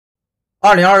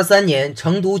2023年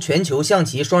成都全球象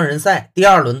棋双人赛第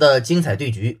2轮的精彩对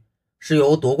局是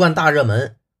由夺冠大热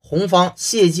门红方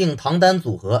谢靖唐丹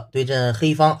组合对阵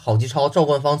黑方郝继超赵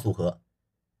冠芳组合。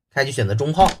开局选择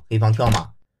中炮，黑方跳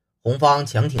马，红方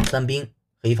强挺3兵，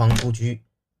黑方出车，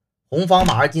红方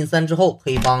马2进3之后，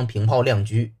黑方平炮亮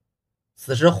车。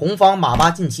此时红方马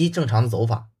8进7，正常的走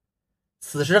法。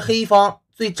此时黑方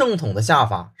最正统的下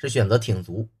法是选择挺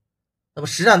卒。那么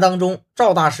实战当中，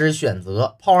赵大师选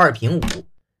择炮2平5，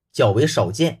较为少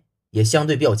见，也相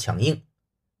对比较强硬。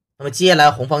那么接下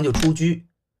来红方就出车，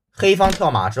黑方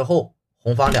跳马之后，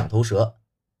红方2头蛇。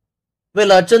为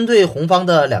了针对红方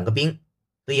的2个兵，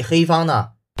所以黑方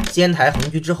呢先抬横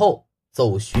车之后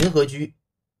走巡河车，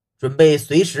准备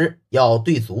随时要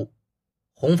对卒。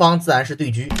红方自然是对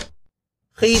车，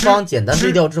黑方简单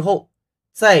对调之后，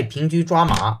再平车抓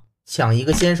马，抢一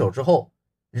个先手之后，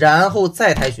然后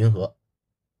再抬巡河。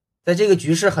在这个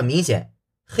局势很明显，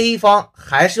黑方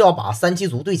还是要把3七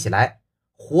卒对起来，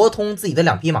活通自己的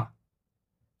2匹马。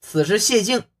此时谢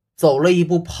靖走了一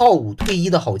步炮5退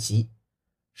1的好棋，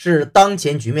是当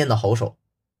前局面的好手。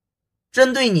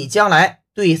针对你将来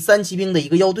对3骑兵的一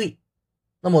个要对，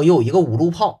那么有一个5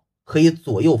路炮可以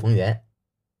左右逢源。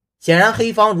显然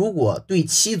黑方如果对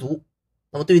7卒，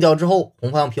那么对调之后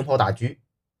红方平炮打车，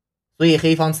所以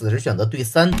黑方此时选择对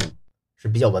3卒是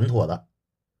比较稳妥的。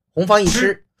红方一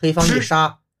吃，黑方一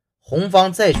杀，红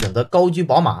方再选择高车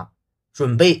保马，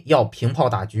准备要平炮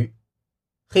打车。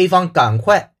黑方赶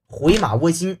快回马窝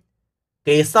心，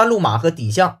给3路马和底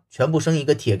象全部升一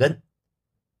个铁根。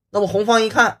那么红方一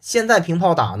看现在平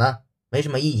炮打呢没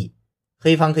什么意义，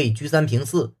黑方可以车3平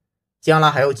4，将来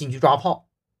还要进车抓炮，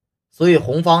所以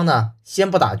红方呢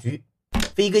先不打车，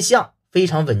飞个象，非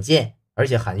常稳健而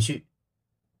且含蓄。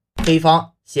黑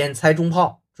方先猜中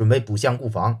炮，准备补象固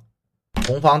防，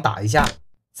红方打一下，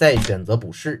再选择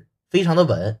补士，非常的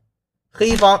稳。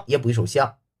黑方也补一手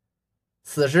象。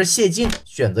此时谢靖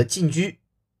选择进车，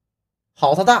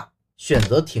好他大选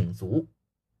择挺卒。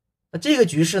那这个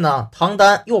局势呢，唐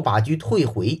丹又把车退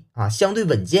回相对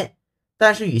稳健，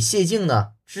但是与谢靖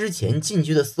呢之前进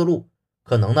车的思路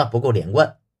可能呢不够连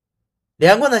贯。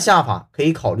连贯的下法可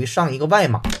以考虑上一个外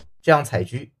马，这样踩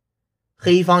车，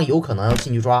黑方有可能要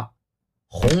进去抓，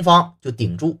红方就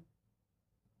顶住。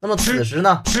那么此时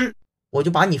呢，我就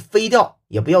把你飞掉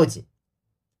也不要紧，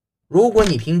如果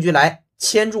你平车来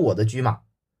牵住我的车马，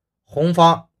红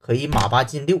方可以马8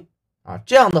进6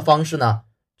这样的方式呢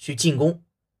去进攻。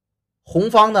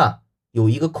红方呢有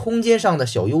一个空间上的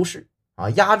小优势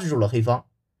压制住了黑方，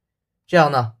这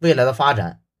样呢未来的发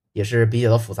展也是比较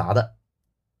的复杂的。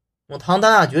我唐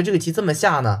丹觉得这个棋这么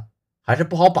下呢还是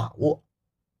不好把握，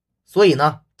所以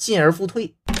呢进而复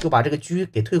退，就把这个车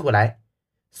给退回来。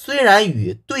虽然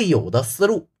与队友的思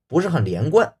路不是很连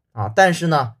贯但是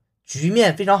呢局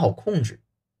面非常好控制。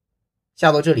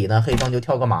下到这里呢，黑方就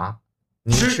跳个马，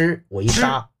你吃我一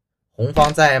杀，红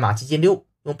方在马7进6，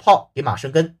用炮给马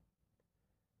生根，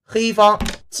黑方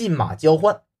进马交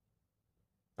换。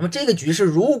那么这个局势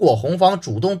如果红方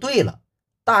主动对了，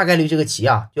大概率这个棋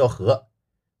就要和，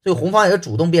所以红方也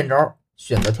主动变招，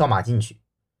选择跳马进去，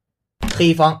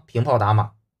黑方平炮打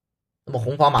马。那么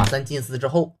红方马3进4之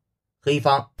后，黑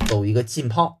方走一个进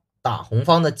炮打红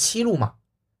方的7路马。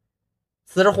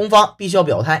此时红方必须要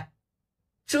表态，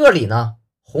这里呢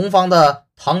红方的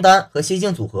唐丹和谢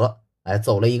靖组合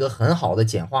走了一个很好的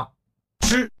简化，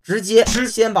直接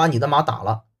先把你的马打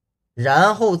了，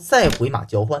然后再回马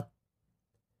交换。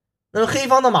那么黑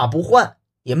方的马不换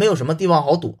也没有什么地方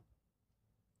好躲，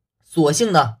索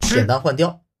性呢简单换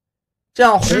掉，这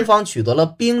样红方取得了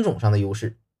兵种上的优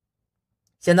势。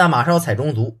现在马上要踩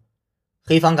中卒，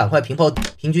黑方赶快平炮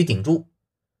平车顶住，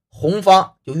红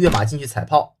方就跃马进去踩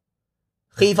炮，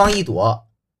黑方一躲，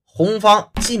红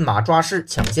方进马抓士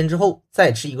抢先之后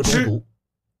再吃一个中卒。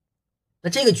那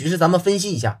这个局势咱们分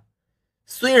析一下，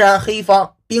虽然黑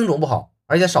方兵种不好，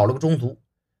而且少了个中卒，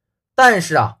但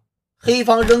是黑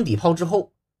方扔底炮之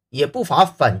后也不乏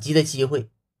反击的机会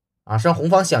实际上红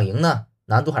方想赢呢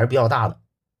难度还是比较大的。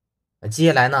接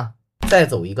下来呢再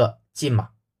走一个进马，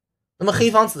那么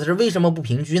黑方此时为什么不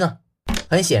平车呢？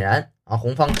很显然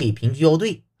红方可以平车要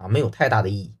对没有太大的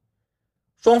意义。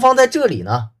双方在这里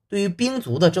呢对于兵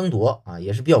卒的争夺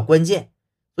也是比较关键，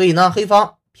所以呢黑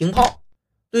方平炮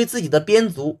对自己的边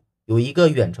卒有一个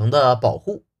远程的保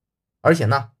护，而且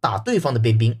呢打对方的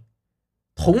边兵，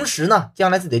同时呢将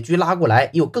来自己的车拉过来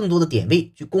也有更多的点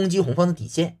位去攻击红方的底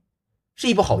线，是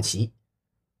一步好棋。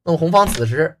那么红方此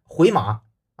时回马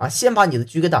先把你的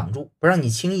车给挡住，不让你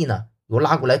轻易呢有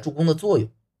拉过来助攻的作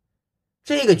用。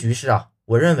这个局势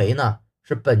我认为呢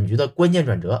是本局的关键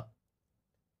转折。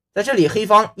在这里黑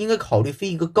方应该考虑飞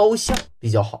一个高象比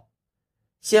较好，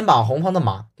先把红方的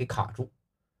马给卡住。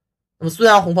那么虽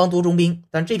然红方多中兵，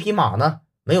但这匹马呢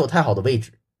没有太好的位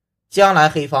置，将来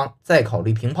黑方再考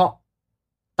虑平炮、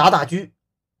打车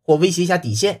或威胁一下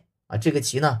底线啊，这个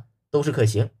棋呢都是可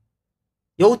行。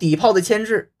有底炮的牵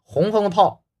制，红方的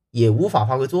炮也无法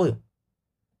发挥作用。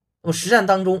那么实战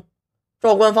当中，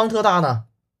赵官方特大呢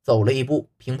走了一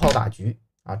步平炮打车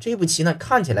啊，这步棋呢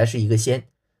看起来是一个先，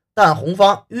但红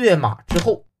方跃马之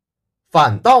后，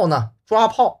反倒呢抓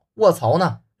炮卧槽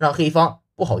呢让黑方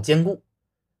不好兼顾，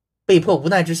被迫无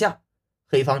奈之下，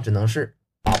黑方只能是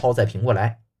把炮再平过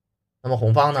来。那么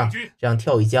红方呢这样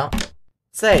跳一将，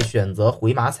再选择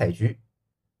回马踩车，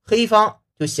黑方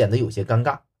就显得有些尴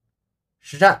尬。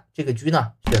实战这个车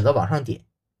呢选择往上点，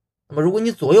那么如果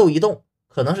你左右移动，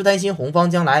可能是担心红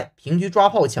方将来平车抓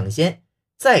炮抢先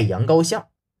再扬高象。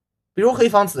比如黑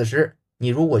方此时你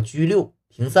如果车6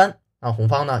平3，那红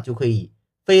方呢就可以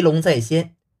飞龙在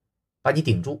先把你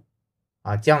顶住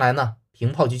啊，将来呢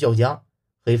平炮去叫将，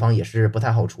黑方也是不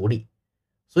太好处理。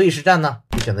所以实战呢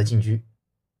就选择进车。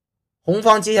红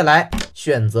方接下来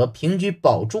选择平车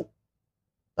保住，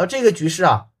这个局势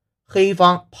啊，黑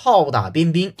方炮打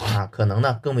边兵啊，可能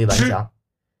呢更为顽强，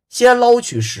先捞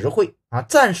取实惠啊，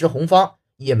暂时红方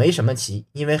也没什么棋，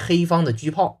因为黑方的车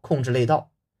炮控制类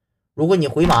道，如果你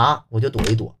回马我就躲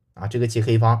一躲啊，这个棋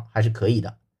黑方还是可以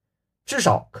的，至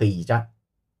少可以一战。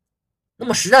那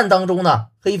么实战当中呢，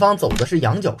黑方走的是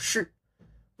羊角式，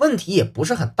问题也不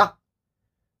是很大。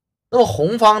那么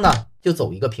红方呢就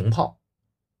走一个平炮。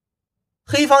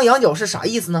黑方羊角式啥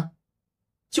意思呢？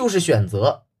就是选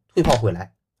择退炮回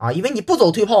来啊，因为你不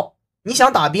走退炮，你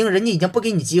想打兵人家已经不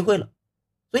给你机会了，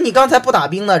所以你刚才不打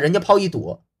兵呢，人家炮一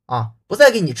躲啊，不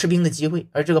再给你吃兵的机会，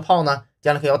而这个炮呢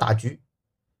将来还要打车，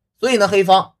所以呢黑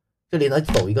方这里呢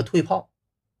走一个退炮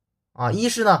啊，一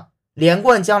是呢连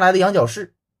贯将来的羊角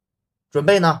式，准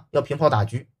备呢要平炮打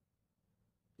车，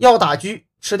要打车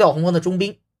吃掉红方的中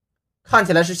兵，看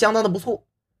起来是相当的不错，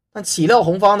但岂料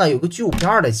红方呢有个车5平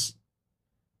2的棋，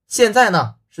现在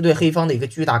呢是对黑方的一个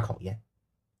巨大考验。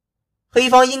黑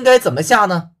方应该怎么下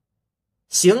呢？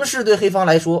形势对黑方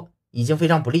来说已经非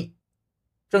常不利，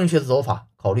正确的走法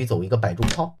考虑走一个摆中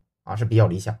炮啊是比较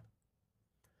理想。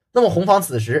那么红方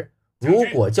此时如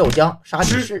果叫将杀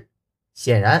底士，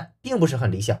显然并不是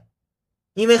很理想，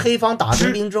因为黑方打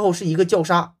中兵之后是一个叫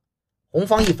杀，红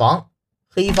方一防，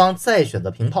黑方再选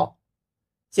择平炮，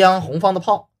将红方的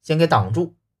炮先给挡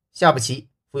住，下步棋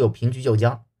附有平车叫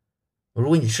将。如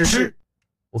果你吃士，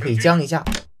我可以将一下，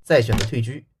再选择退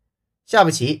车，下步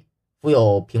棋附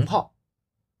有平炮，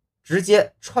直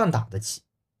接串打的棋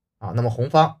啊。那么红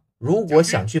方如果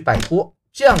想去摆脱，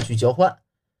这样去交换，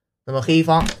那么黑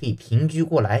方可以平车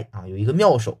过来啊，有一个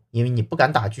妙手，因为你不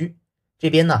敢打车，这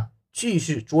边呢继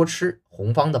续捉吃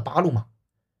红方的8路马。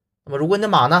那么如果你的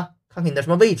马呢，看看你的什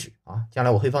么位置啊，将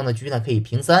来我黑方的车呢可以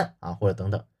平3啊，或者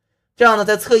等等，这样呢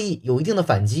在侧翼有一定的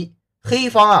反击，黑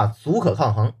方啊足可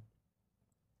抗衡。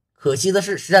可惜的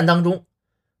是实战当中，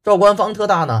赵官方特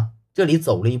大呢这里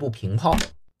走了一步平炮，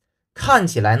看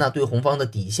起来呢对红方的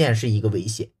底线是一个威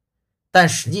胁，但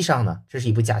实际上呢这是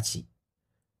一步假棋，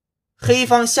黑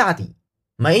方下底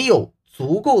没有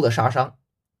足够的杀伤，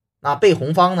那被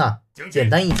红方呢简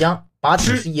单一将把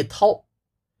底士一掏，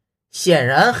显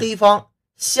然黑方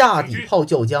下底炮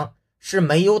叫将是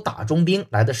没有打中兵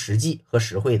来的实际和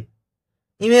实惠的，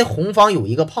因为红方有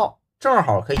一个炮正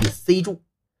好可以塞住，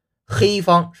黑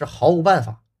方是毫无办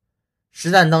法。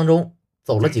实战当中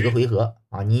走了几个回合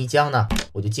啊，你一将呢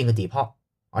我就进个底炮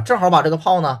啊，正好把这个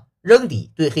炮呢扔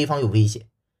底，对黑方有威胁，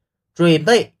准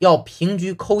备要平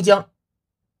车抠将。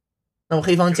那么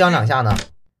黑方将2下呢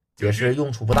也是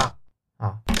用处不大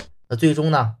啊，那最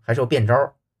终呢还是要变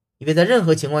招，因为在任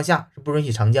何情况下是不允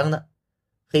许长将的。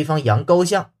黑方扬高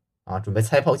象啊，准备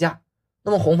猜炮架，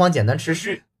那么红方简单吃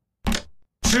士，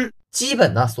基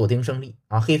本呢锁定胜利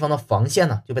啊，黑方的防线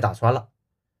呢就被打穿了。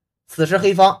此时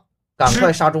黑方赶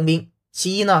快杀中兵，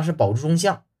其一呢是保住中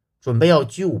象，准备要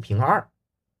车5平2。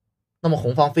那么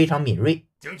红方非常敏锐，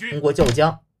通过叫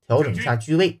将调整一下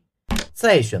车位，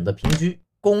再选择平车，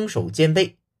攻守兼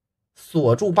备，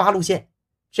锁住8路线，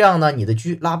这样呢你的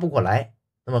车拉不过来，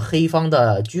那么黑方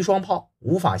的车双炮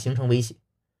无法形成威胁。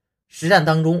实战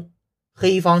当中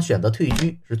黑方选择退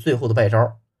车是最后的败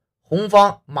招，红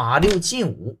方马6进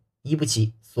5，一步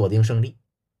棋锁定胜利。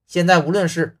现在无论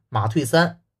是马退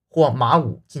3或马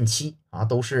5进7啊，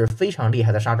都是非常厉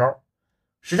害的杀招。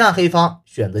实战黑方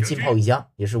选择进炮一将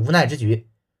也是无奈之举，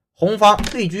红方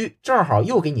退车正好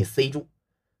又给你塞住，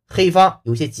黑方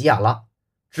有些急眼了，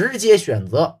直接选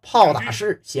择炮打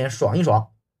士先爽一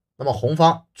爽，那么红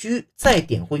方车再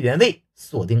点回原位，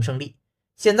锁定胜利。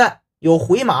现在有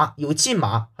回马有进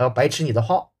马，还要白吃你的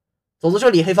炮，走到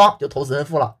这里，黑方就投子恩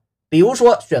负了。比如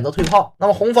说选择退炮，那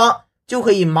么红方就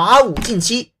可以马5进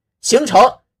7，形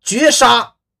成绝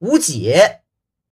杀无解。